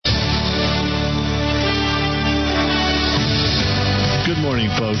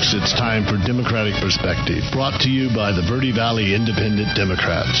morning, folks. It's time for Democratic Perspective, brought to you by the Verde Valley Independent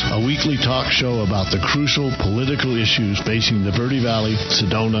Democrats, a weekly talk show about the crucial political issues facing the Verde Valley,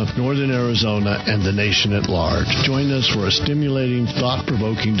 Sedona, Northern Arizona, and the nation at large. Join us for a stimulating,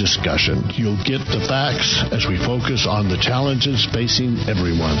 thought-provoking discussion. You'll get the facts as we focus on the challenges facing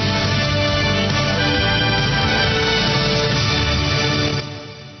everyone.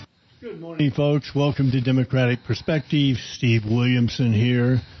 Good morning, folks. Welcome to Democratic Perspective. Steve Williamson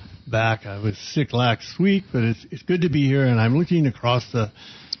here, back. I was sick last week, but it's good to be here, and I'm looking across the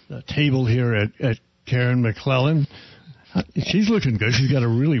table here at Karen McClellan. She's looking good. She's got a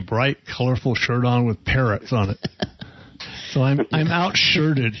really bright, colorful shirt on with parrots on it. So I'm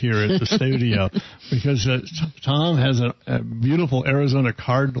out-shirted here at the studio because Tom has a beautiful Arizona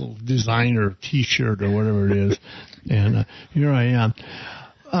Cardinal designer T-shirt or whatever it is, and here I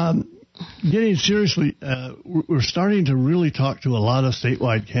am. Getting seriously, we're starting to really talk to a lot of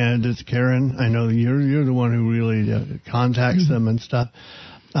statewide candidates. Karen, I know you're the one who really contacts them and stuff.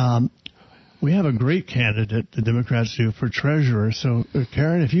 We have a great candidate, the Democrats do, for treasurer. So,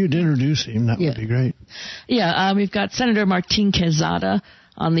 Karen, if you'd introduce him, that would be great. Yeah, we've got Senator Martin Quezada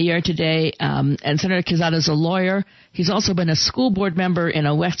on the air today, and Senator Quezada is a lawyer. He's also been a school board member in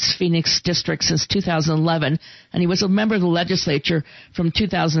a West Phoenix district since 2011, and he was a member of the legislature from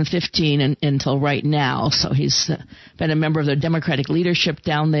 2015 until right now. So he's been a member of the Democratic leadership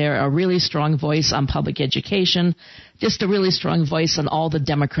down there, a really strong voice on public education, just a really strong voice on all the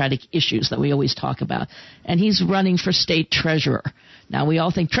Democratic issues that we always talk about. And he's running for state treasurer. Now, we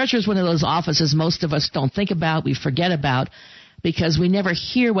all think treasurer is one of those offices most of us don't think about, we forget about, because we never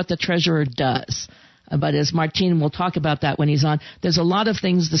hear what the treasurer does. But as Martin will talk about that when he's on, there's a lot of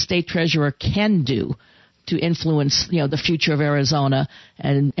things the state treasurer can do to influence, the future of Arizona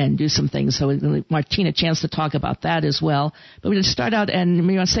and do some things. So Martin, a chance to talk about that as well. But we're going to start out and you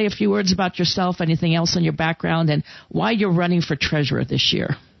want to say a few words about yourself, anything else on your background, and why you're running for treasurer this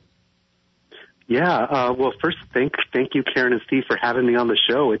year. Yeah, well, first, thank you, Karen and Steve, for having me on the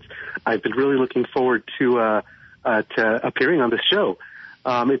show. I've been really looking forward to appearing on this show.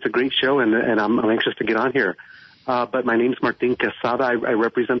 It's a great show, and I'm anxious to get on here. But my name's Martin Quezada. I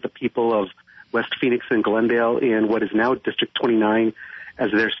represent the people of West Phoenix and Glendale in what is now District 29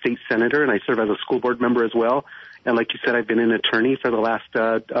 as their state senator, and I serve as a school board member as well. And like you said, I've been an attorney for the last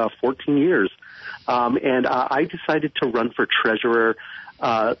 14 years. And I decided to run for treasurer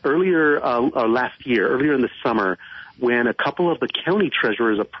earlier in the summer, when a couple of the county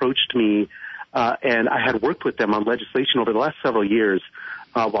treasurers approached me, and I had worked with them on legislation over the last several years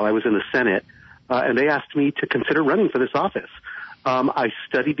while I was in the Senate, and they asked me to consider running for this office. I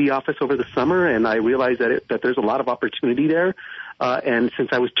studied the office over the summer, and I realized that there's a lot of opportunity there. And since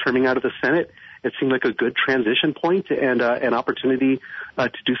I was terming out of the Senate, it seemed like a good transition point and an opportunity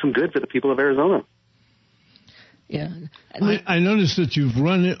to do some good for the people of Arizona. Yeah, I noticed that you've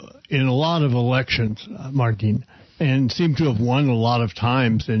run in a lot of elections, Martin, and seem to have won a lot of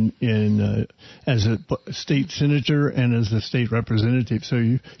times in as a state senator and as a state representative. So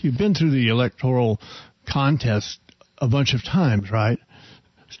you've been through the electoral contest a bunch of times, right?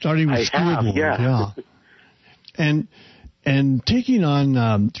 Starting with school board, yeah. And taking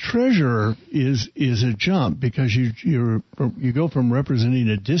on treasurer is a jump, because you go from representing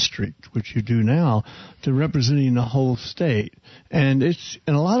a district, which you do now, to representing the whole state, and it's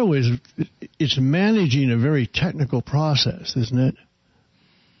in a lot of ways it's managing a very technical process, isn't it?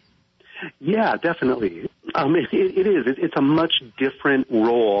 Yeah, definitely. It is. It's a much different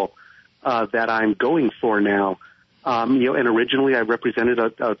role that I'm going for now. And originally I represented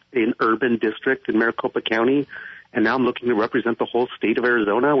an urban district in Maricopa County. And now I'm looking to represent the whole state of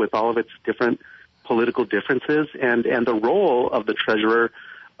Arizona with all of its different political differences. And the role of the treasurer,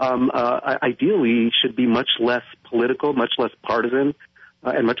 ideally, should be much less political, much less partisan,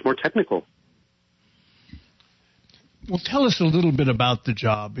 and much more technical. Well, tell us a little bit about the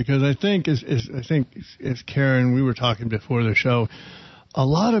job, because I think, as Karen, we were talking before the show, a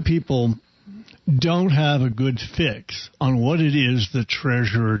lot of people don't have a good fix on what it is the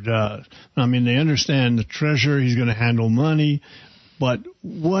treasurer does. I mean, they understand the treasurer, he's going to handle money, but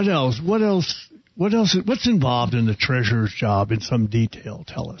what else? What's involved in the treasurer's job in some detail?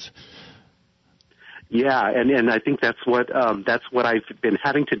 Tell us. Yeah, and I think that's what I've been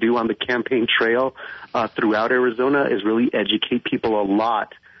having to do on the campaign trail throughout Arizona, is really educate people a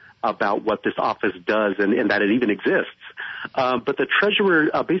lot about what this office does and that it even exists. But the treasurer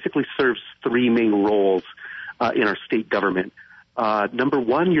basically serves three main roles in our state government. Number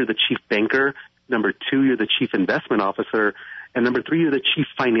one, you're the chief banker. Number two, you're the chief investment officer. And number three, you're the chief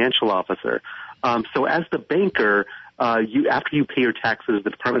financial officer. So as the banker, after you pay your taxes, the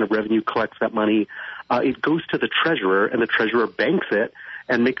Department of Revenue collects that money. It goes to the treasurer, and the treasurer banks it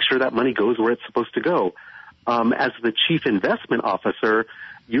and makes sure that money goes where it's supposed to go. As the chief investment officer,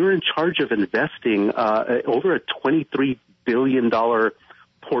 you're in charge of investing over a $23 billion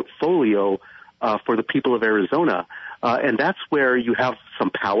portfolio for the people of Arizona. And that's where you have some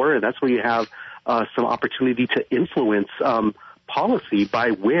power, and that's where you have some opportunity to influence policy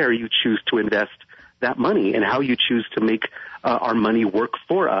by where you choose to invest that money and how you choose to make our money work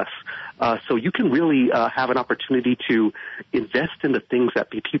for us. So you can really have an opportunity to invest in the things that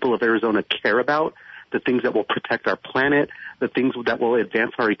the people of Arizona care about, the things that will protect our planet, the things that will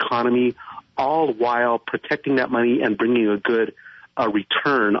advance our economy, all while protecting that money and bringing a good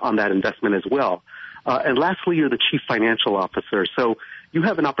return on that investment as well. And lastly, you're the chief financial officer. So you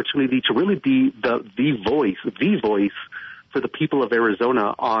have an opportunity to really be the voice for the people of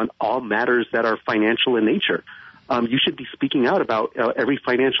Arizona on all matters that are financial in nature. You should be speaking out about every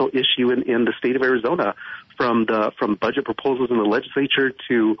financial issue in the state of Arizona, from budget proposals in the legislature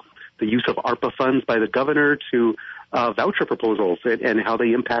to the use of ARPA funds by the governor to voucher proposals and how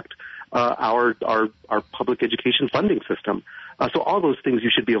they impact our public education funding system. So all those things you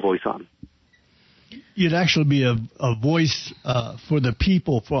should be a voice on. You'd actually be a voice for the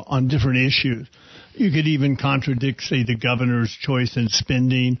people on different issues. You could even contradict, say, the governor's choice in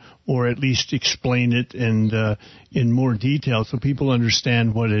spending, or at least explain it in more detail so people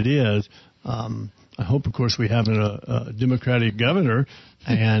understand what it is. I hope, of course, we have a Democratic governor,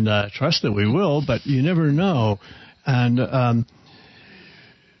 and trust that we will, but you never know. And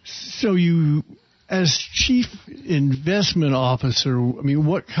so you, as chief investment officer, I mean,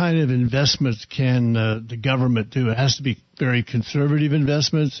 what kind of investments can the government do? It has to be very conservative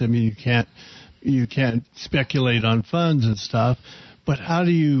investments. I mean, you can't speculate on funds and stuff, but how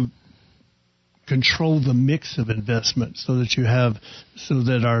do you control the mix of investments so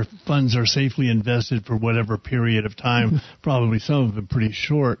that our funds are safely invested for whatever period of time, probably some of them pretty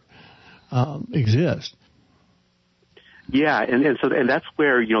short, exist? Yeah, and that's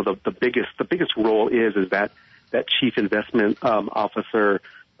where, you know, the biggest role is that chief investment officer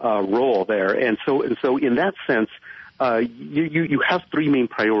role there. And so in that sense, you have three main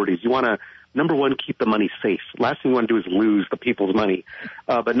priorities. You want to, number one, keep the money safe. Last thing you want to do is lose the people's money.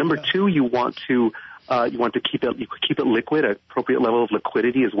 But number two, you want to keep it liquid, an appropriate level of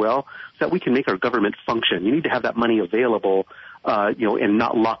liquidity as well, so that we can make our government function. You need to have that money available, and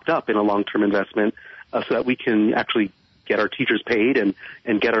not locked up in a long-term investment, so that we can actually get our teachers paid and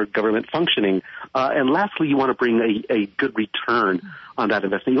get our government functioning. And lastly, you want to bring a good return on that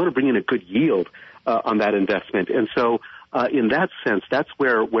investment. You want to bring in a good yield on that investment. And so in that sense, that's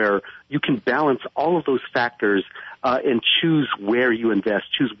where you can balance all of those factors and choose where you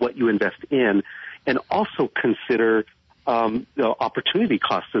invest, choose what you invest in, and also consider opportunity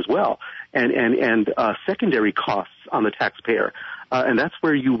costs as well, and secondary costs on the taxpayer. And that's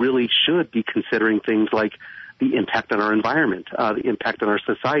where you really should be considering things like the impact on our environment, the impact on our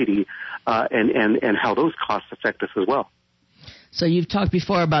society, and how those costs affect us as well. So you've talked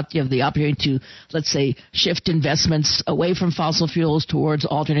before about the opportunity to, let's say, shift investments away from fossil fuels towards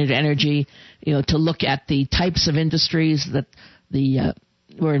alternate energy, to look at the types of industries that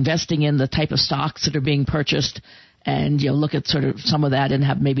we're investing in, the type of stocks that are being purchased, and look at sort of some of that and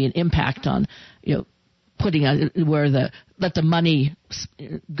have maybe an impact on putting let the money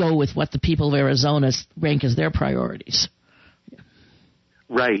go with what the people of Arizona rank as their priorities.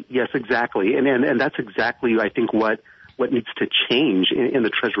 Right. Yes, exactly. And that's exactly, I think, what needs to change in the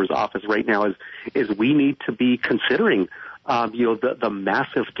Treasurer's office right now is we need to be considering the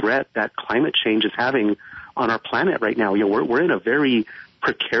massive threat that climate change is having on our planet right now. We're in a very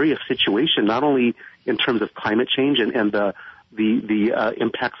precarious situation, not only in terms of climate change and the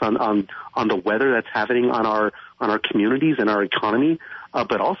impacts on the weather that's happening on our communities and our economy,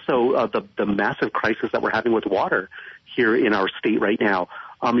 but also the massive crisis that we're having with water here in our state right now.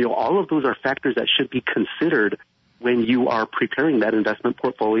 All of those are factors that should be considered when you are preparing that investment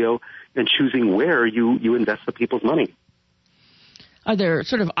portfolio and choosing where you invest the people's money. Are there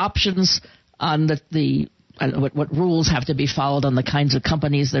sort of options on what rules have to be followed on the kinds of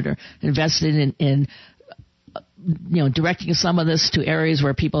companies that are invested in directing some of this to areas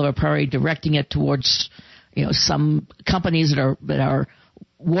where people are probably directing it towards, some companies that are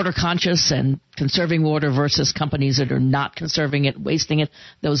water conscious and conserving water versus companies that are not conserving it, wasting it,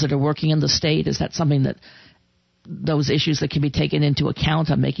 those that are working in the state? Is that something that those issues that can be taken into account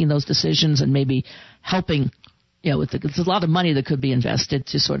on making those decisions and maybe helping, there's a lot of money that could be invested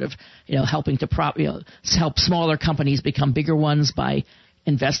to sort of, helping to help smaller companies become bigger ones by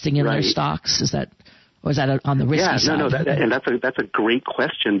investing in their stocks? Is that Or is that on the risky side? And that's a great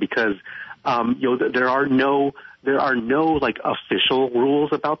question because there are no like official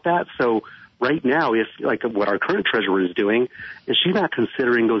rules about that. So right now, if like what our current treasurer is doing, is she's not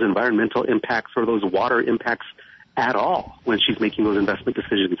considering those environmental impacts or those water impacts at all when she's making those investment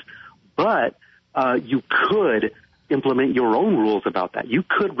decisions. But you could implement your own rules about that. You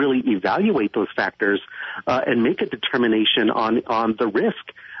could really evaluate those factors and make a determination on the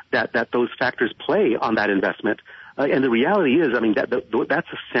risk that those factors play on that investment. And the reality is, I mean, that's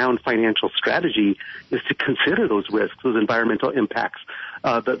a sound financial strategy, is to consider those risks, those environmental impacts,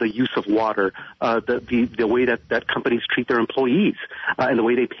 the use of water, the way that companies treat their employees, and the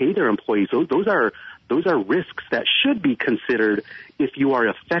way they pay their employees. Those are risks that should be considered if you are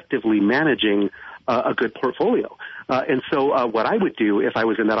effectively managing a good portfolio. And so what I would do if I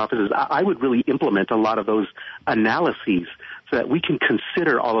was in that office is I would really implement a lot of those analyses so that we can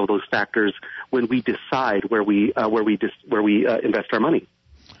consider all of those factors when we decide where we invest our money.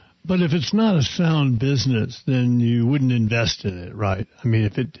 But if it's not a sound business, then you wouldn't invest in it, right? I mean,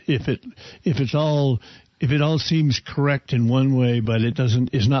 if it all seems correct in one way, but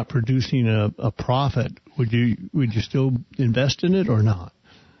is not producing a profit, would you still invest in it or not?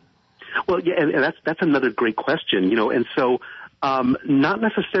 Well, yeah, and that's another great question, and so not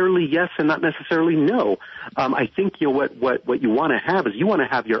necessarily yes and not necessarily no. I think what you want to have is you want to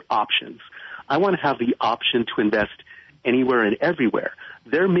have your options. I want to have the option to invest anywhere and everywhere.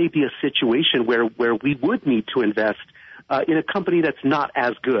 There may be a situation where we would need to invest in a company that's not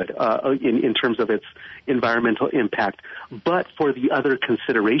as good in terms of its environmental impact, but for the other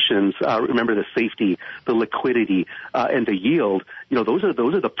considerations, remember the safety, the liquidity, and the yield. Those are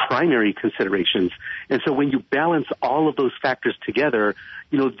the primary considerations. And so when you balance all of those factors together,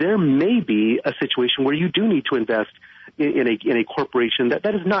 there may be a situation where you do need to invest in a corporation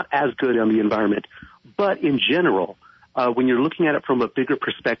that is not as good on the environment. But in general, when you're looking at it from a bigger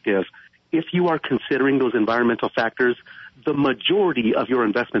perspective, if you are considering those environmental factors, the majority of your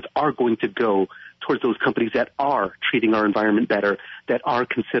investments are going to go towards those companies that are treating our environment better, that are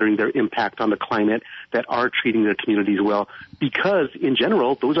considering their impact on the climate, that are treating their communities well, because in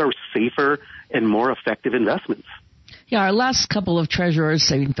general, those are safer and more effective investments. Yeah, our last couple of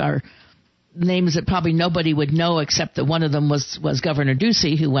treasurers are names that probably nobody would know, except that one of them was Governor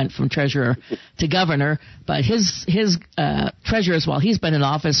Ducey, who went from treasurer to governor. But his treasurers, while he's been in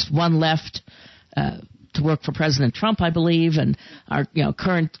office, one left to work for President Trump, I believe, and our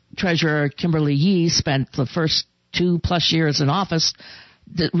current treasurer Kimberly Yee spent the first 2+ years in office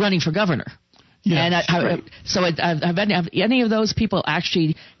running for governor. Yes, and have any of those people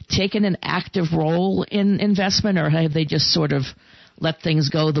actually taken an active role in investment, or have they just sort of let things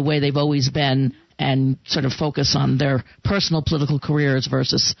go the way they've always been and sort of focus on their personal political careers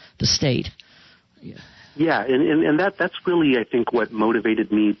versus the state? Yeah, and that's really, I think, what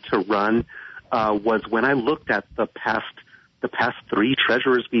motivated me to run was when I looked at the past 3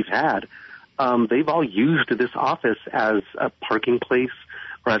 treasurers we've had. They've all used this office as a parking place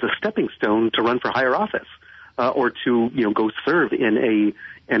or as a stepping stone to run for higher office or to go serve in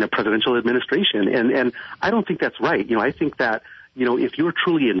a presidential administration. And I don't think that's right. I think that if you're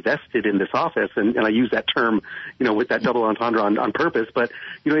truly invested in this office, and I use that term, with that double entendre on purpose, but,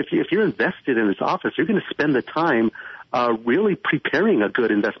 if you're invested in this office, you're going to spend the time really preparing a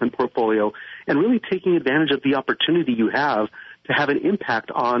good investment portfolio and really taking advantage of the opportunity you have to have an impact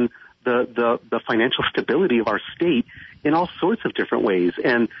on the financial stability of our state in all sorts of different ways.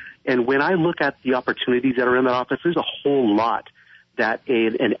 And when I look at the opportunities that are in that office, there's a whole lot that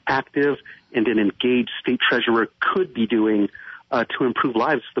an active and an engaged state treasurer could be doing to improve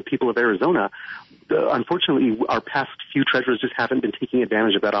lives for the people of Arizona. Unfortunately, our past few treasurers just haven't been taking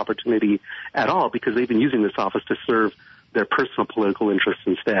advantage of that opportunity at all because they've been using this office to serve their personal political interests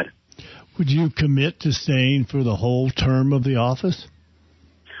instead. Would you commit to staying for the whole term of the office?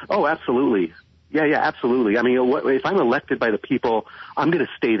 Oh, absolutely. Yeah, absolutely. I mean, if I'm elected by the people, I'm going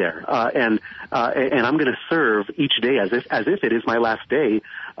to stay there, and I'm going to serve each day as if it is my last day,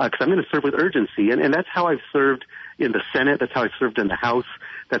 because I'm going to serve with urgency, and that's how I've served in the Senate. That's how I served in the House.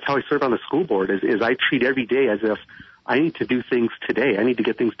 That's how I serve on the school board. Is I treat every day as if I need to do things today. I need to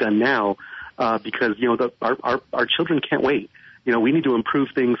get things done now, because our children can't wait. We need to improve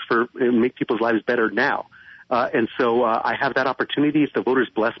things and make people's lives better now. And so I have that opportunity. If the voters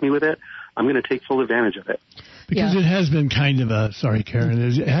bless me with it, I'm going to take full advantage of it. Because it has been kind of a, sorry, Karen,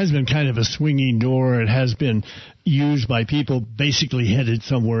 it has been kind of a swinging door. It has been used by people basically headed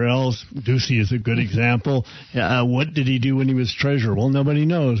somewhere else. Ducey is a good example. What did he do when he was treasurer? Well, nobody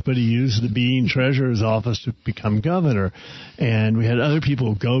knows, but he used the being treasurer's office to become governor. And we had other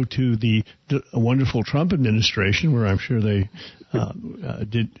people go to the wonderful Trump administration, where I'm sure they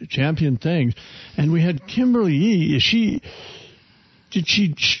did champion things. And we had Kimberly Yee.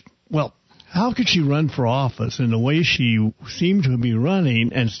 How could she run for office in the way she seemed to be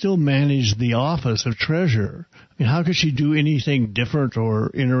running and still manage the office of treasurer? I mean, how could she do anything different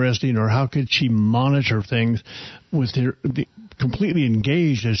or interesting, or how could she monitor things with completely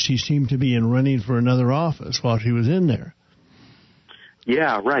engaged as she seemed to be in running for another office while she was in there?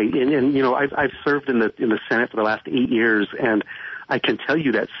 Yeah, right. And you know, I've served in the Senate for the last 8 years, and I can tell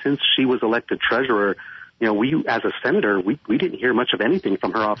you that since she was elected treasurer, you know, we, as a senator, we didn't hear much of anything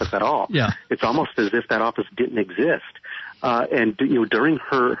from her office at all. Yeah. It's almost as if that office didn't exist. And, you know, during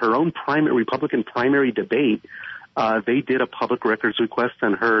her own Republican primary debate, they did a public records request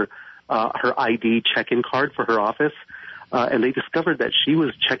on her ID check-in card for her office. And they discovered that she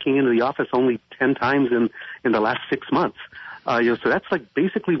was checking into the office only 10 times in the last 6 months. You know, so that's like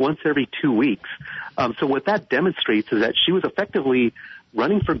basically once every 2 weeks. So what that demonstrates is that she was effectively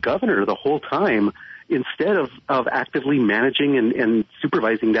running for governor the whole time, instead of actively managing and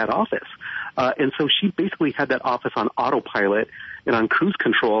supervising that office. And so she basically had that office on autopilot and on cruise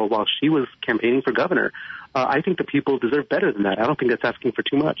control while she was campaigning for governor. I think the people deserve better than that. I don't think that's asking for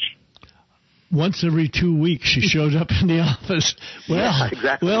too much. Once every 2 weeks, she showed up in the office. Well, yeah,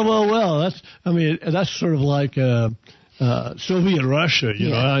 exactly. Well. That's sort of like Soviet Russia.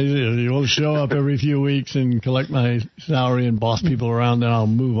 You know, you'll show up every few weeks and collect my salary and boss people around, then I'll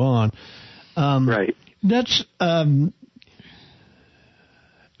move on. Right. That's kind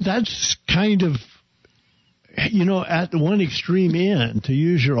of, you know, at the one extreme end, to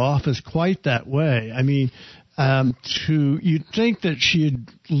use your office quite that way. I mean, you'd think that she'd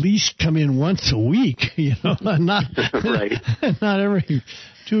at least come in once a week, you know, not right. not every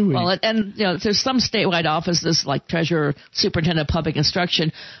 2 weeks. Well, and you know, there's some statewide offices like treasurer, superintendent of public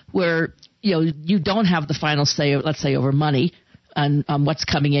instruction, where you know you don't have the final say, let's say, over money on what's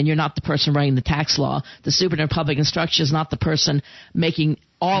coming in. You're not the person writing the tax law. The superintendent of public instruction is not the person making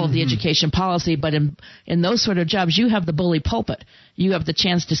all of the education policy. But in those sort of jobs, you have the bully pulpit. You have the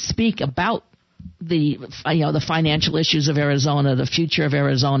chance to speak about the financial issues of Arizona, the future of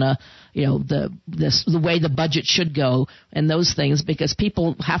Arizona, you know, the way the budget should go, and those things, because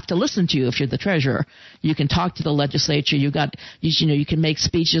people have to listen to you if you're the treasurer. You can talk to the legislature. You can make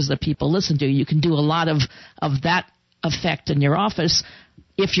speeches that people listen to. You can do a lot of that effect in your office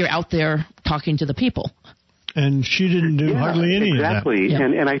if you're out there talking to the people. And she didn't do hardly any of that. Exactly. Yeah.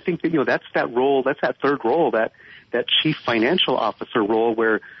 And I think that, you know, that's that role, that's that third role, that chief financial officer role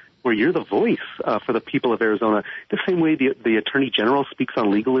where you're the voice for the people of Arizona. The same way the Attorney General speaks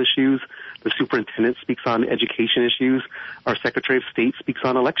on legal issues, the superintendent speaks on education issues, our Secretary of State speaks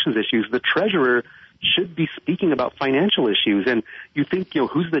on elections issues. The treasurer should be speaking about financial issues. And you think, you know,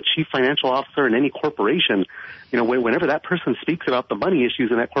 who's the chief financial officer in any corporation? You know, whenever that person speaks about the money issues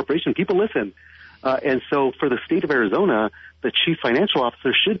in that corporation, people listen. And so for the state of Arizona, the chief financial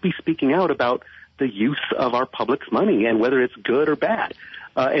officer should be speaking out about the use of our public's money and whether it's good or bad,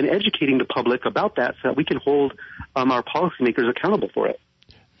 and educating the public about that so that we can hold our policymakers accountable for it.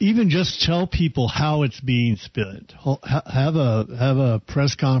 Even just tell people how it's being spent. Have a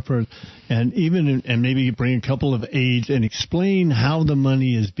press conference, and maybe bring a couple of aides and explain how the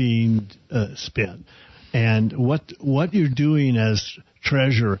money is being spent and what you're doing as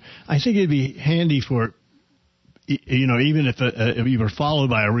treasurer. I think it'd be handy for, you know, even if you were followed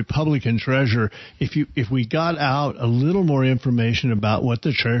by a Republican treasurer, if we got out a little more information about what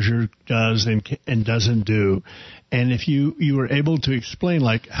the treasurer does and doesn't do, and if you were able to explain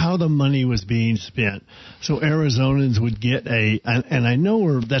like how the money was being spent, so Arizonans would get and I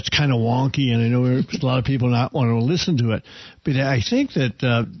know that's kind of wonky, and I know a lot of people not want to listen to it, but I think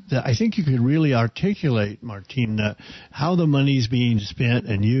I think you could really articulate, Martine, how the money's being spent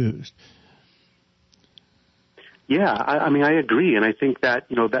and used. Yeah, I mean, I agree, and I think that,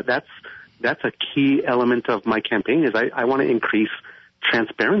 you know, that's a key element of my campaign is I want to increase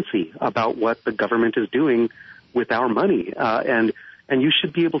transparency about what the government is doing with our money, and you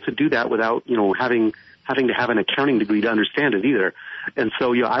should be able to do that without, you know, having to have an accounting degree to understand it either. And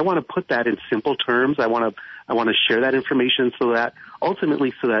so, you know, I want to put that in simple terms. I want to share that information so that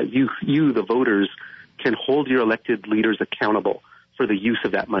ultimately, you the voters can hold your elected leaders accountable for the use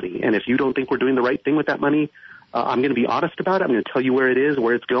of that money. And if you don't think we're doing the right thing with that money, I'm going to be honest about it. I'm going to tell you where it is,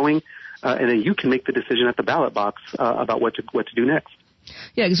 where it's going, and then you can make the decision at the ballot box about what to do next.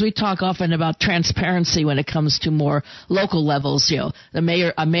 Yeah, because we talk often about transparency when it comes to more local levels. You know,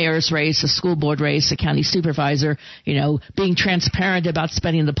 a mayor's race, a school board race, a county supervisor. You know, being transparent about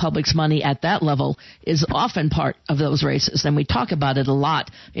spending the public's money at that level is often part of those races, and we talk about it a lot.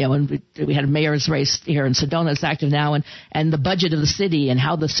 You know, when we had a mayor's race here in Sedona, it's active now, and the budget of the city and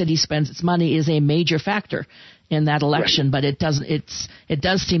how the city spends its money is a major factor in that election, right. But it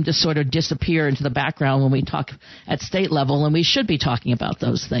does seem to sort of disappear into the background when we talk at state level, and we should be talking about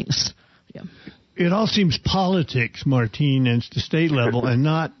those things. Yeah. It all seems politics, Martine, and it's the state level and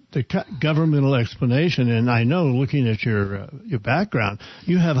not the governmental explanation. And I know, looking at your background,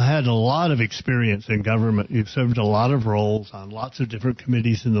 you have had a lot of experience in government. You've served a lot of roles on lots of different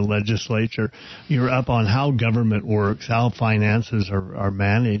committees in the legislature. You're up on how government works, how finances are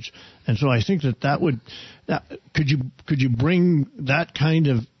managed. And so I think could you bring that kind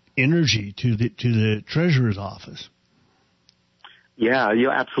of energy to the treasurer's office? Yeah,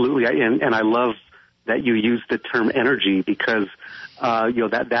 absolutely. And I love that you use the term energy because,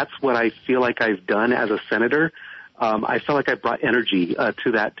 that's what I feel like I've done as a senator. I felt like I brought energy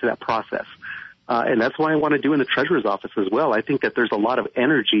to that process. And that's what I want to do in the treasurer's office as well. I think that there's a lot of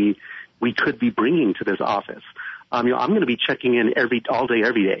energy we could be bringing to this office. I'm going to be checking in all day,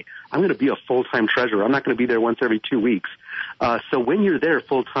 every day. I'm going to be a full-time treasurer. I'm not going to be there once every 2 weeks. So when you're there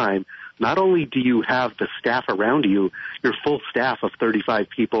full-time, not only do you have the staff around you, your full staff of 35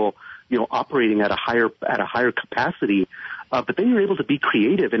 people, operating at a higher capacity, but then you're able to be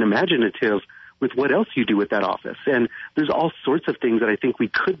creative and imaginative with what else you do with that office. And there's all sorts of things that I think we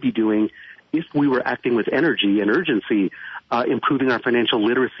could be doing if we were acting with energy and urgency, improving our financial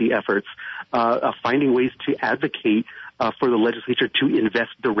literacy efforts, finding ways to advocate for the legislature to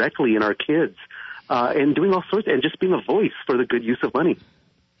invest directly in our kids, and doing all sorts, and just being a voice for the good use of money.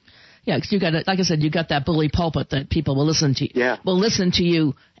 Yeah, because like I said, you got that bully pulpit that people will listen to. Yeah. Will listen to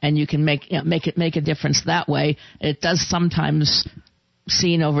you, and you can make a difference that way. It does sometimes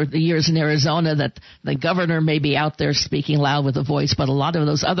seen over the years in Arizona that the governor may be out there speaking loud with a voice, but a lot of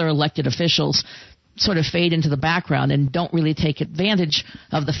those other elected officials sort of fade into the background and don't really take advantage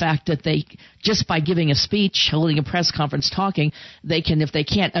of the fact that they, just by giving a speech, holding a press conference, talking, they can, if they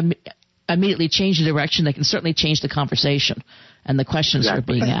can't immediately change the direction, they can certainly change the conversation and the questions that are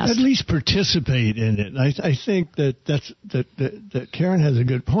being asked. At least participate in it. I think that Karen has a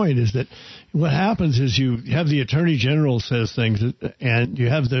good point, is that what happens is you have the Attorney General says things and you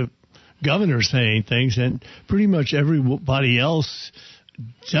have the governor saying things, and pretty much everybody else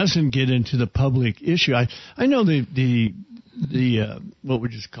doesn't get into the public issue. I know the what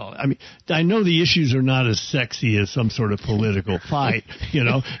would you call it? I mean, I know the issues are not as sexy as some sort of political fight.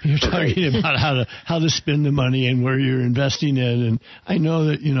 You're talking about how to spend the money and where you're investing in. And I know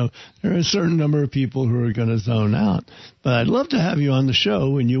that, there are a certain number of people who are going to zone out. But I'd love to have you on the show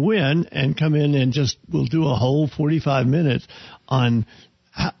when you win and come in and we'll do a whole 45 minutes on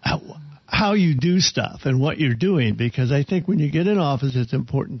how you do stuff and what you're doing, because I think when you get in office, it's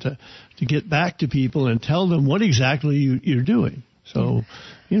important to get back to people and tell them what exactly you're doing. So,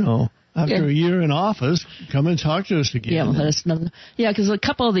 after a year in office, come and talk to us again. Because a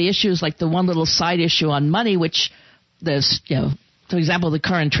couple of the issues, like the one little side issue on money, which there's, for example, the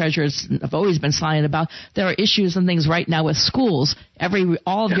current treasurers have always been silent about. There are issues and things right now with schools.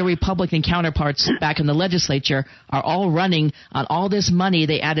 All of your Republican counterparts back in the legislature are all running on all this money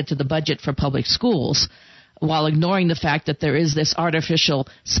they added to the budget for public schools, while ignoring the fact that there is this artificial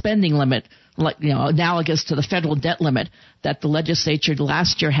spending limit, analogous to the federal debt limit that the legislature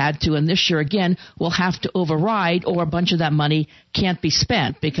last year had to, and this year again will have to override, or a bunch of that money can't be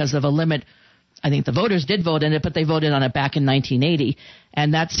spent because of a limit. I think the voters did vote in it, but they voted on it back in 1980.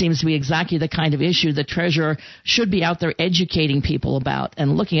 And that seems to be exactly the kind of issue the treasurer should be out there educating people about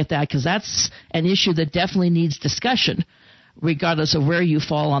and looking at that, because that's an issue that definitely needs discussion, regardless of where you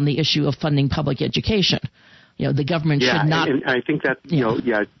fall on the issue of funding public education. The government should not. And I think that,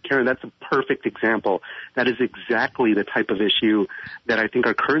 Karen, that's a perfect example. That is exactly the type of issue that I think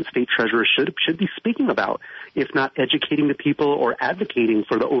our current state treasurer should be speaking about, if not educating the people or advocating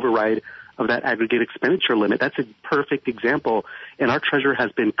for the override of that aggregate expenditure limit. That's a perfect example, and our treasurer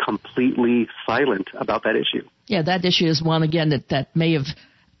has been completely silent about that issue. Yeah, that issue is one, again, that may have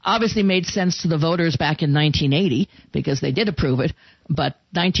obviously made sense to the voters back in 1980 because they did approve it, but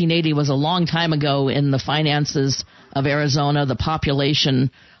 1980 was a long time ago in the finances of Arizona, the population,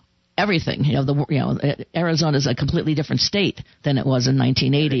 everything. Arizona is a completely different state than it was in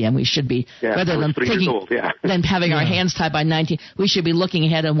 1980, and we should be, rather than thinking, than having our hands tied by 19, we should be looking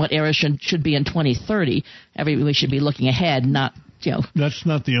ahead on what Arizona should be in 2030. We should be looking ahead, not That's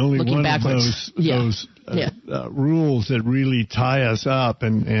not the only one backwards. of those rules that really tie us up.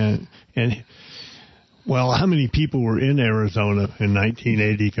 And well, how many people were in Arizona in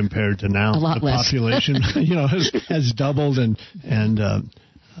 1980 compared to now? A lot the less. Population, has doubled and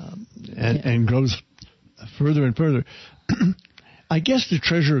grows further and further. I guess the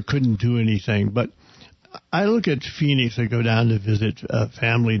treasurer couldn't do anything, but I look at Phoenix. I go down to visit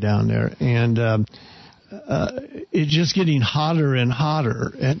family down there, and it's just getting hotter and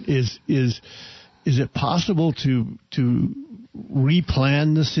hotter. And is it possible to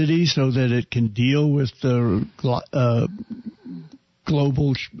replan the city so that it can deal with the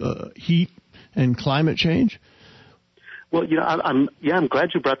global heat and climate change? Well, I'm glad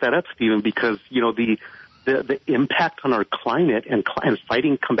you brought that up, Stephen, because the impact on our climate and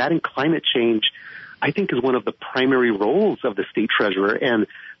combating climate change, I think, is one of the primary roles of the state treasurer, and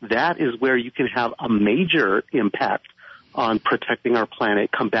that is where you can have a major impact on protecting our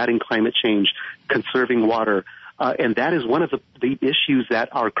planet, combating climate change, conserving water. And that is one of the issues that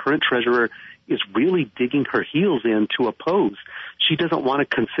our current treasurer is really digging her heels in to oppose. She doesn't want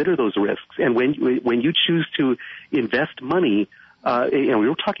to consider those risks. And when you choose to invest money, we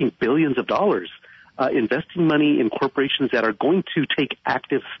were talking billions of dollars, investing money in corporations that are going to take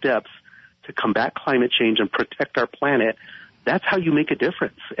active steps to combat climate change and protect our planet, that's how you make a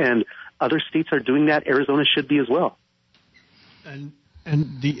difference. And other states are doing that. Arizona should be as well. And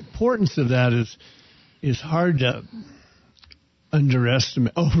the importance of that is hard to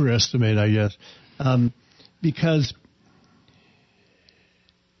overestimate, I guess, because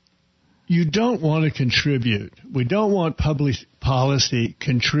you don't want to contribute. We don't want public policy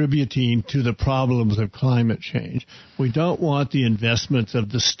contributing to the problems of climate change. We don't want the investments of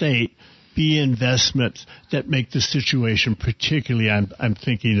the state be investments that make the situation, particularly I'm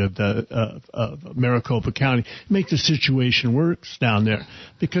thinking of Maricopa County, make the situation worse down there.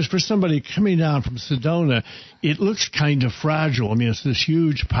 Because for somebody coming down from Sedona, it looks kind of fragile. I mean, it's this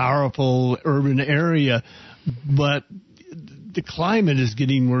huge, powerful urban area, but the climate is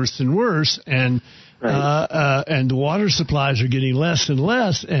getting worse and worse, and the water supplies are getting less and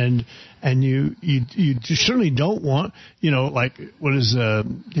less, and you certainly don't want, like what is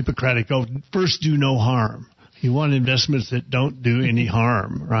Hippocratic oath, first do no harm. You want investments that don't do any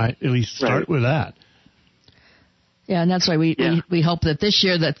harm, right? At least start with that. Yeah, and that's why we hope that this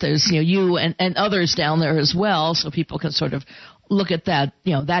year that there's you and others down there as well, so people can sort of look at that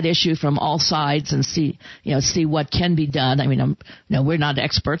that issue from all sides and see what can be done. I mean, we're not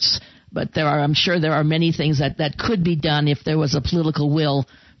experts, but I'm sure there are many things that could be done if there was a political will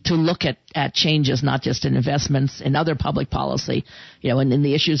to look at changes, not just in investments, in other public policy, and in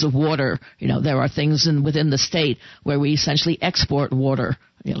the issues of water. There are things within the state where we essentially export water.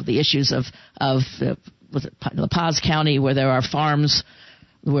 The issues of La Paz County, where there are farms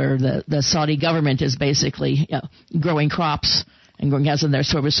where the Saudi government is basically growing crops and they're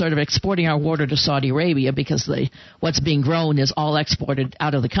sort of exporting our water to Saudi Arabia because what's being grown is all exported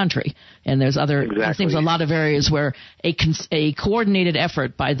out of the country. And there's other things, a lot of areas where a coordinated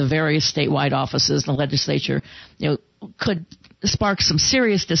effort by the various statewide offices and the legislature, could spark some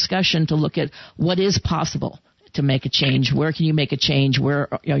serious discussion to look at what is possible to make a change. Where can you make a change? Where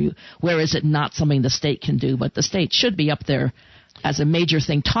is it not something the state can do? But the state should be up there as a major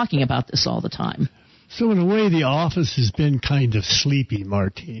thing talking about this all the time. So in a way, the office has been kind of sleepy,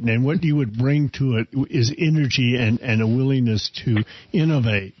 Martine, and what you would bring to it is energy and a willingness to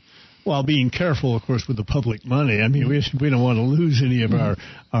innovate while being careful, of course, with the public money. I mean, we don't want to lose any of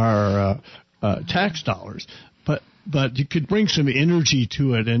our tax dollars, but you could bring some energy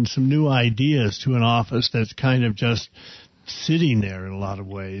to it and some new ideas to an office that's kind of just sitting there in a lot of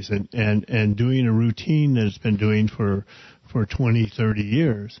ways and doing a routine that it's been doing for 20, 30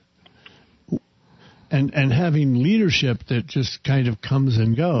 years. And having leadership that just kind of comes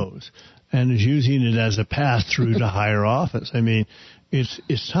and goes and is using it as a path through to higher office. I mean,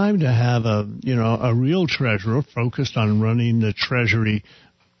 it's time to have a real treasurer focused on running the Treasury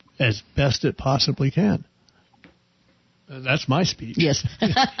as best it possibly can. That's my speech. Yes.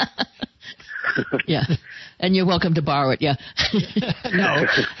 Yeah. And you're welcome to borrow it. Yeah. No.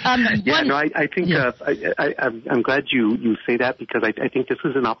 I think I'm glad you say that, because I think this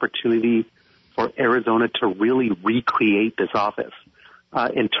is an opportunity for Arizona to really recreate this office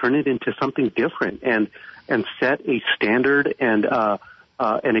and turn it into something different and set a standard and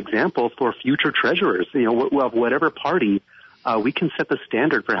an example for future treasurers. Of whatever party, we can set the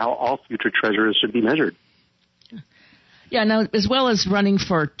standard for how all future treasurers should be measured. Yeah, now, as well as running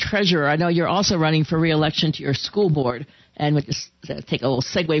for treasurer, I know you're also running for re-election to your school board. And we just take a little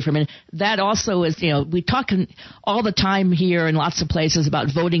segue for a minute. That also is, we talk all the time here in lots of places about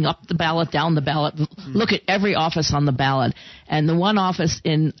voting up the ballot, down the ballot. Look at every office on the ballot. And the one office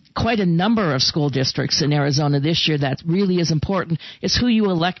in quite a number of school districts in Arizona this year that really is important is who you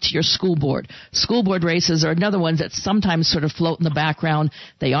elect to your school board. School board races are another ones that sometimes sort of float in the background.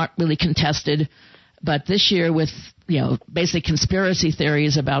 They aren't really contested. But this year with, basic conspiracy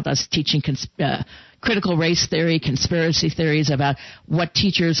theories about us teaching critical race theory, conspiracy theories about what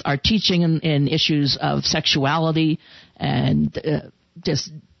teachers are teaching in issues of sexuality and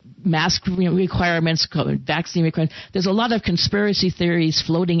just mask requirements, vaccine requirements. There's a lot of conspiracy theories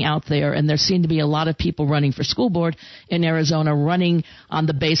floating out there, and there seem to be a lot of people running for school board in Arizona running on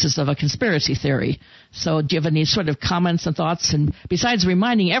the basis of a conspiracy theory. So do you have any sort of comments and thoughts? And besides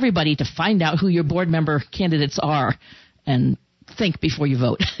reminding everybody to find out who your board member candidates are and think before you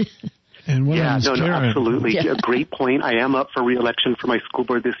vote. And absolutely. Yeah. A great point. I am up for re-election for my school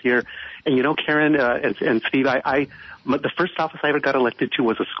board this year. And Karen and Steve, the first office I ever got elected to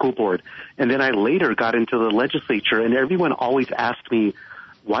was a school board. And then I later got into the legislature, and everyone always asked me,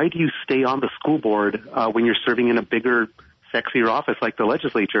 why do you stay on the school board when you're serving in a bigger, sexier office like the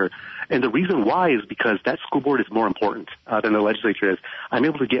legislature? And the reason why is because that school board is more important than the legislature is. I'm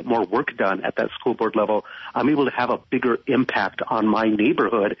able to get more work done at that school board level. I'm able to have a bigger impact on my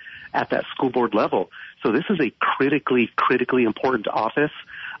neighborhood at that school board level. So this is a critically important office,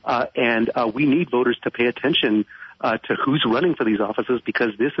 and we need voters to pay attention to who's running for these offices,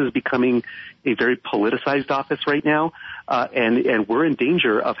 because this is becoming a very politicized office right now, and we're in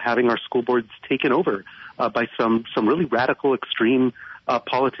danger of having our school boards taken over by some really radical, extreme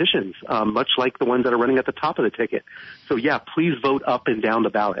politicians, much like the ones that are running at the top of the ticket. So, please vote up and down the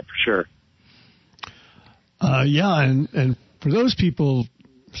ballot for sure. And for those people,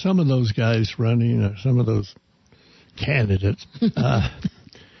 some of those guys running, some of those candidates,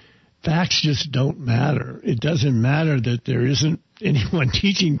 facts just don't matter. It doesn't matter that there isn't anyone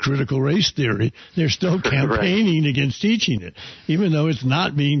teaching critical race theory. They're still campaigning against teaching it, even though it's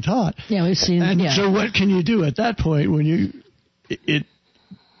not being taught. Yeah, we've seen. And so what can you do at that point when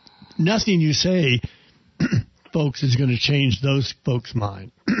nothing you say, folks, is going to change those folks'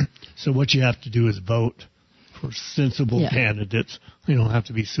 mind. So what you have to do is vote for sensible candidates. You don't have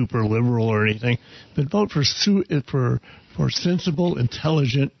to be super liberal or anything, but vote for sensible,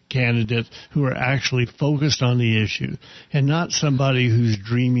 intelligent candidates who are actually focused on the issue, and not somebody who's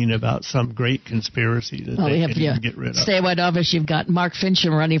dreaming about some great conspiracy that they can get rid of. Statewide office, you've got Mark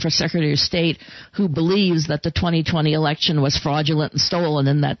Finchem running for Secretary of State, who believes that the 2020 election was fraudulent and stolen,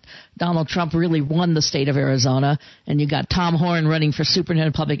 and that Donald Trump really won the state of Arizona. And you got Tom Horn running for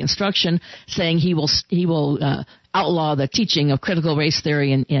Superintendent of Public Instruction, saying he will outlaw the teaching of critical race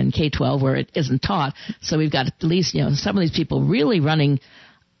theory in K-12 where it isn't taught. So we've got at least some of these people really running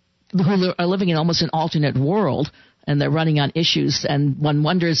who are living in almost an alternate world, and they're running on issues. And one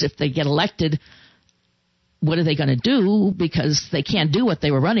wonders if they get elected, what are they going to do? Because they can't do what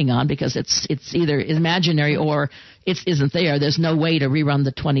they were running on, because it's either imaginary or it isn't there. There's no way to rerun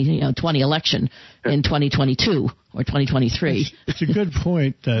the 2020 election in 2022 or 2023. It's a good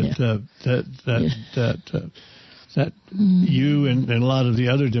point that that you and a lot of the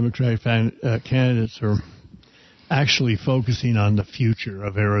other Democratic candidates are actually focusing on the future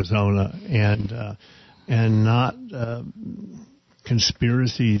of Arizona and not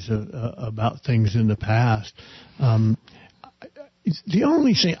conspiracies about things in the past. The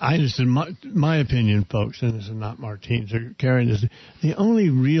only thing, in my opinion, folks, and this is not Martine's or Karen, is the only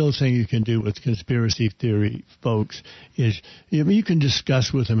real thing you can do with conspiracy theory, folks, is you can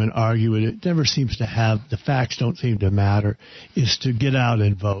discuss with them and argue it. It never seems to the facts don't seem to matter, is to get out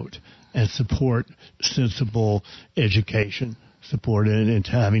and vote and support sensible education, support and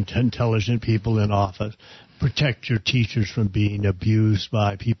having intelligent people in office. Protect your teachers from being abused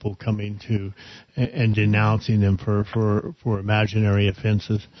by people coming to and denouncing them for imaginary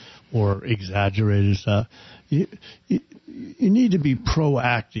offenses or exaggerated stuff. You need to be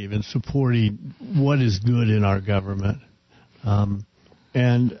proactive in supporting what is good in our government.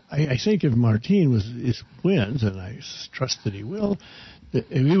 And I think if Martine wins, and I trust that he will,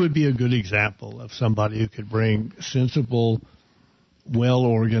 he would be a good example of somebody who could bring sensible,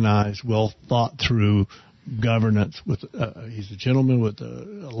 well-organized, well-thought-through governance. He's a gentleman with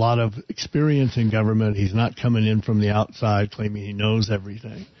a lot of experience in government. He's not coming in from the outside claiming he knows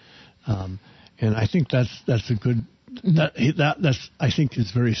everything. And I think that's a good. That's I think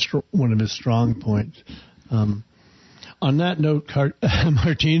is one of his strong points. On that note,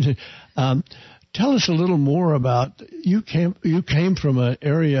 Martine, tell us a little more about you came from an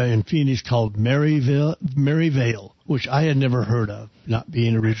area in Phoenix called Maryvale. which I had never heard of, not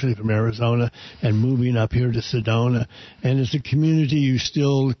being originally from Arizona and moving up here to Sedona. And it's a community you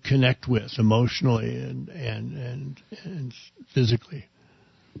still connect with emotionally and physically.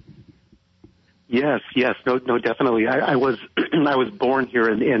 Yes, no, definitely. I was I was born here,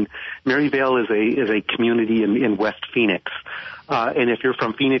 in Maryvale is a community in West Phoenix, and if you're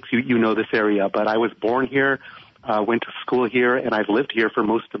from Phoenix, you know this area. But I was born here, went to school here, and I've lived here for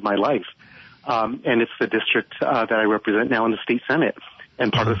most of my life. And it's the district that I represent now in the state senate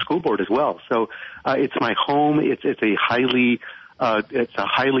and part of the school board as well. So it's my home. It's a highly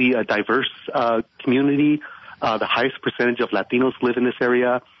diverse community. The highest percentage of Latinos live in this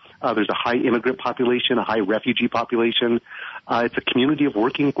area. There's a high immigrant population, a high refugee population. It's a community of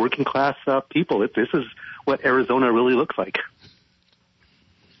working class people. This is what Arizona really looks like.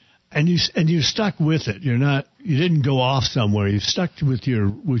 And you stuck with it. You didn't go off somewhere. You stuck with your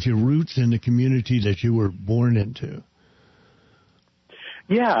roots in the community that you were born into.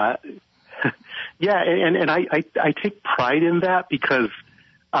 Yeah, and I take pride in that because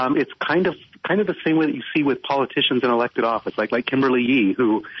it's kind of the same way that you see with politicians in elected office, like Kimberly Yee,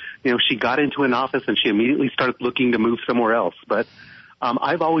 who, she got into an office and she immediately started looking to move somewhere else. But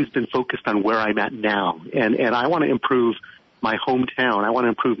I've always been focused on where I'm at now, and I want to improve my hometown. I want to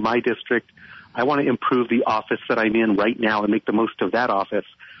improve my district. I want to improve the office that I'm in right now and make the most of that office.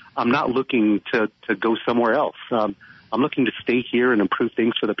 I'm not looking to go somewhere else. I'm looking to stay here and improve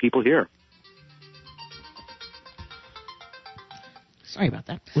things for the people here. Sorry about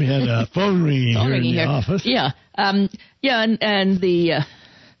that. We had a phone ringing here in the office. Yeah. And the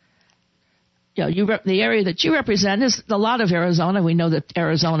the area that you represent is a lot of Arizona. We know that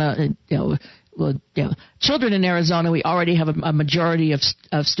Arizona, children in Arizona, we already have a majority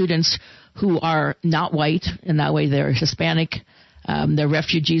of students who are not white. In that way, they're Hispanic. They're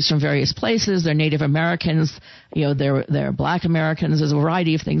refugees from various places. They're Native Americans. They're Black Americans. There's a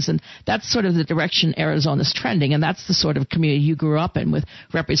variety of things, and that's sort of the direction Arizona's trending. And that's the sort of community you grew up in, with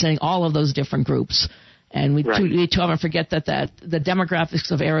representing all of those different groups. And we too often forget that the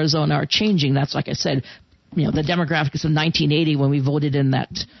demographics of Arizona are changing. That's, like I said, the demographics of 1980 when we voted in that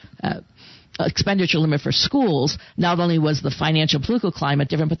expenditure limit for schools. Not only was the financial political climate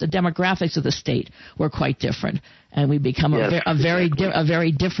different, but the demographics of the state were quite different, and we become a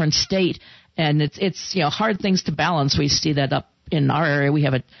very different state. And it's hard things to balance. We see that up in our area. We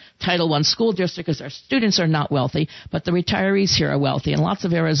have a Title I school district because our students are not wealthy, but the retirees here are wealthy, and lots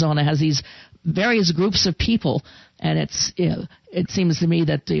of Arizona has these various groups of people, and it seems to me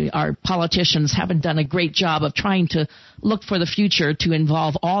that our politicians haven't done a great job of trying to look for the future to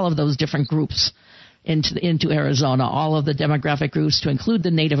involve all of those different groups into Arizona, all of the demographic groups, to include the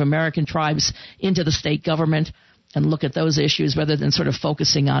Native American tribes into the state government and look at those issues rather than sort of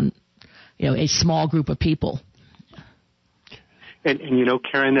focusing on a small group of people. And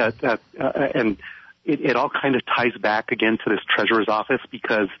Karen, and it all kind of ties back again to this treasurer's office,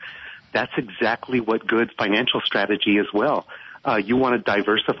 because that's exactly what good financial strategy is. Well, you want to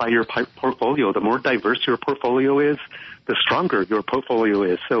diversify your portfolio. The more diverse your portfolio is, the stronger your portfolio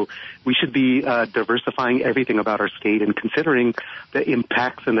is. So we should be diversifying everything about our state and considering the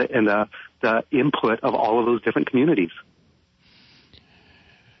impacts and the input of all of those different communities.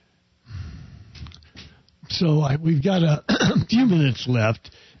 So we've got a few minutes left.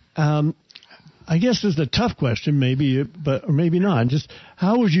 I guess this is a tough question, maybe, or maybe not. Just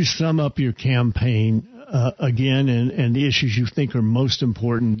how would you sum up your campaign again, and the issues you think are most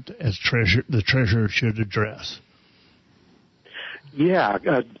important as the treasurer should address? Yeah,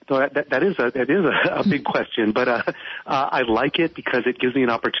 that is a big question, but I like it because it gives me an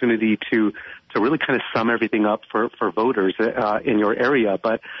opportunity to really kind of sum everything up for voters in your area.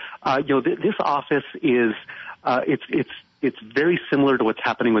 But this office is it's very similar to what's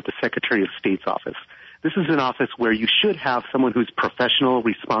happening with the Secretary of State's office. This is an office where you should have someone who's professional,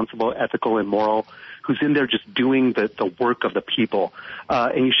 responsible, ethical, and moral, who's in there just doing the work of the people.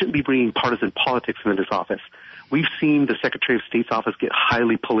 And you shouldn't be bringing partisan politics into this office. We've seen the Secretary of State's office get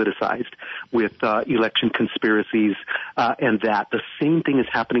highly politicized with election conspiracies and that. The same thing is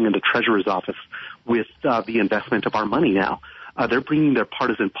happening in the Treasurer's office with the investment of our money now. They're bringing their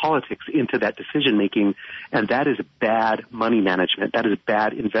partisan politics into that decision-making, and that is bad money management. That is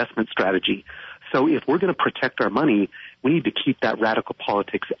bad investment strategy. So if we're going to protect our money, we need to keep that radical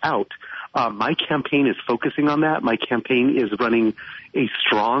politics out. My campaign is focusing on that. My campaign is running a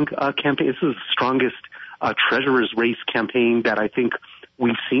strong campaign. This is the strongest treasurer's race campaign that I think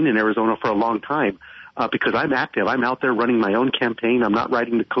we've seen in Arizona for a long time because I'm active. I'm out there running my own campaign. I'm not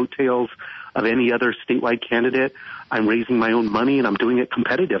riding the coattails of any other statewide candidate. I'm raising my own money, and I'm doing it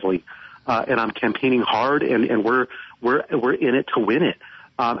competitively. and I'm campaigning hard, and we're in it to win it.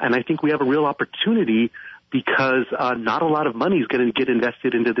 And I think we have a real opportunity because not a lot of money is going to get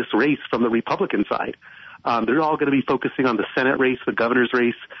invested into this race from the Republican side. They're all going to be focusing on the Senate race, the governor's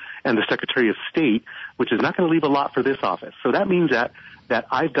race, and the Secretary of State, which is not going to leave a lot for this office. So that means that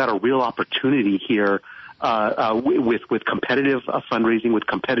I've got a real opportunity here with competitive fundraising, with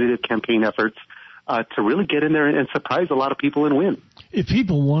competitive campaign efforts, to really get in there and surprise a lot of people and win. If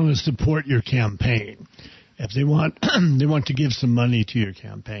people want to support your campaign, if they want they want to give some money to your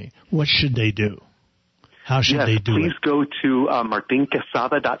campaign, what should they do? How should they do it? Please go to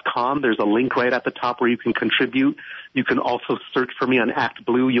martinquezada.com. There's a link right at the top where you can contribute. You can also search for me on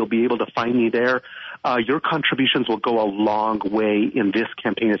ActBlue. You'll be able to find me there. Your contributions will go a long way in this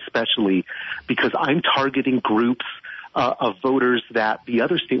campaign, especially because I'm targeting groups of voters that the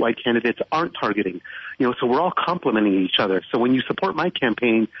other statewide candidates aren't targeting. So we're all complementing each other. So when you support my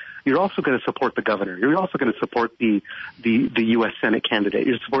campaign, you're also going to support the governor. You're also going to support the U.S. Senate candidate.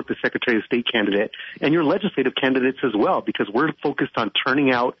 You support the Secretary of State candidate and your legislative candidates as well, because we're focused on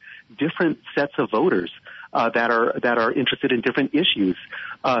turning out different sets of voters that are interested in different issues.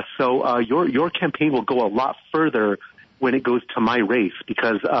 So your campaign will go a lot further when it goes to my race,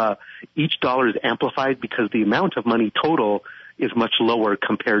 because each dollar is amplified because the amount of money total is much lower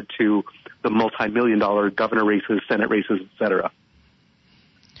compared to the multi-million-dollar governor races, Senate races, et cetera.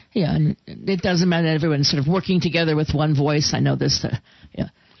 Yeah, and it doesn't matter that everyone's sort of working together with one voice. I know there's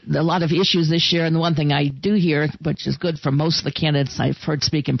a lot of issues this year, and the one thing I do hear, which is good for most of the candidates I've heard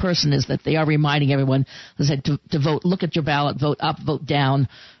speak in person, is that they are reminding everyone, as I said, to vote. Look at your ballot, vote up, vote down.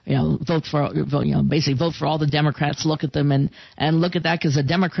 Basically vote for all the Democrats. Look at them and look at that, because the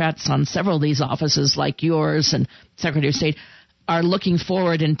Democrats on several of these offices, like yours and Secretary of State, are looking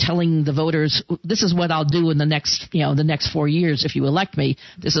forward and telling the voters, this is what I'll do in the next 4 years if you elect me.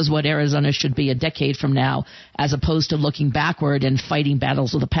 This is what Arizona should be a decade from now, as opposed to looking backward and fighting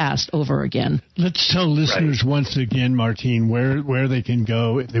battles of the past over again. Let's tell listeners once again, Martine, where they can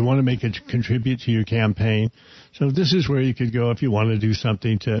go if they want to make contribute to your campaign. So this is where you could go if you want to do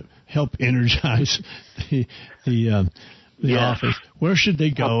something to help energize the office. Where should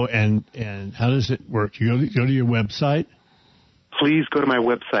they go, and how does it work? You go to your website? Please go to my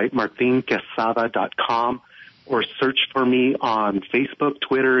website, martinquezada.com, or search for me on Facebook,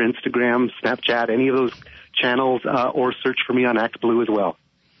 Twitter, Instagram, Snapchat, any of those channels, or search for me on ActBlue as well.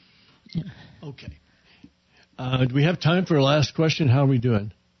 Okay. Do we have time for a last question? How are we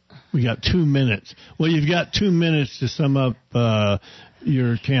doing? We got 2 minutes. Well, you've got 2 minutes to sum up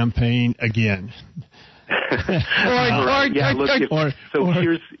your campaign again.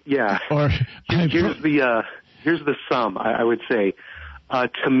 Here's the sum, I would say.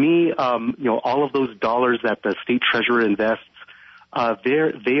 To me, all of those dollars that the state treasurer invests,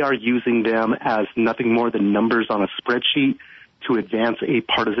 they are using them as nothing more than numbers on a spreadsheet to advance a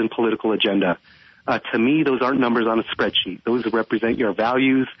partisan political agenda. To me, those aren't numbers on a spreadsheet. Those represent your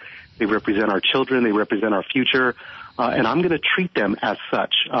values. They represent our children. They represent our future. And I'm going to treat them as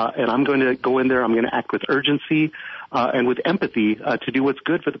such. And I'm going to go in there. I'm going to act with urgency and with empathy to do what's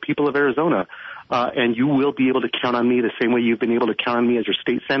good for the people of Arizona. And you will be able to count on me the same way you've been able to count on me as your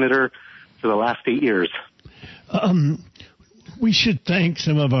state senator for the last 8 years. We should thank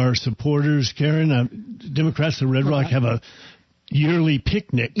some of our supporters, Karen. Democrats of Red Rock have a yearly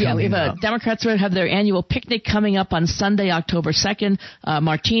picnic coming up. Democrats have their annual picnic coming up on Sunday, October 2nd.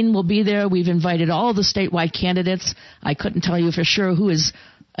 Martine will be there. We've invited all the statewide candidates. I couldn't tell you for sure who is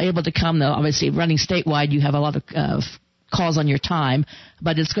able to come, though. Obviously, running statewide, you have a lot of calls on your time,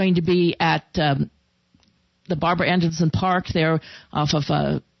 but it's going to be at the Barbara Anderson Park there off of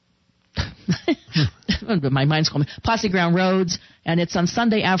my mind's calling me, Posse Ground Roads, and it's on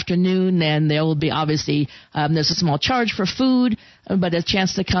Sunday afternoon, and there will be obviously there's a small charge for food, but a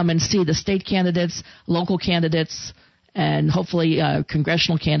chance to come and see the state candidates, local candidates, and hopefully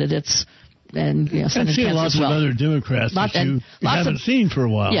congressional candidates. And see lots of other Democrats that you haven't seen for a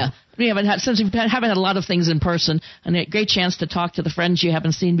while. Yeah, we haven't had a lot of things in person, and a great chance to talk to the friends you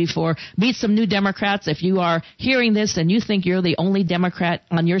haven't seen before. Meet some new Democrats. If you are hearing this and you think you're the only Democrat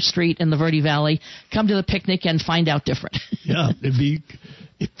on your street in the Verde Valley, come to the picnic and find out different. Yeah,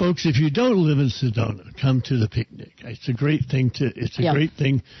 folks, if you don't live in Sedona, come to the picnic. It's a great thing to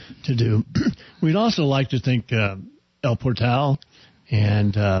do. We'd also like to thank El Portal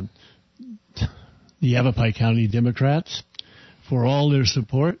and the Yavapai County Democrats for all their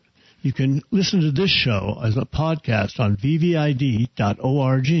support. You can listen to this show as a podcast on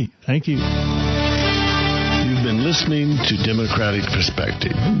vvid.org. Thank you. You've been been listening to Democratic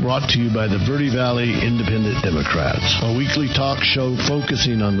Perspective, brought to you by the Verde Valley Independent Democrats, a weekly talk show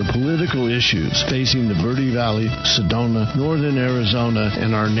focusing on the political issues facing the Verde Valley, Sedona, Northern Arizona,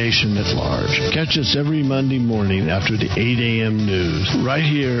 and our nation at large. Catch us every Monday morning after the 8 a.m. news, right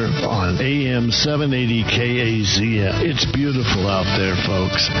here on AM 780 KAZM. It's beautiful out there,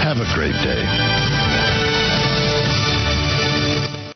 folks. Have a great day.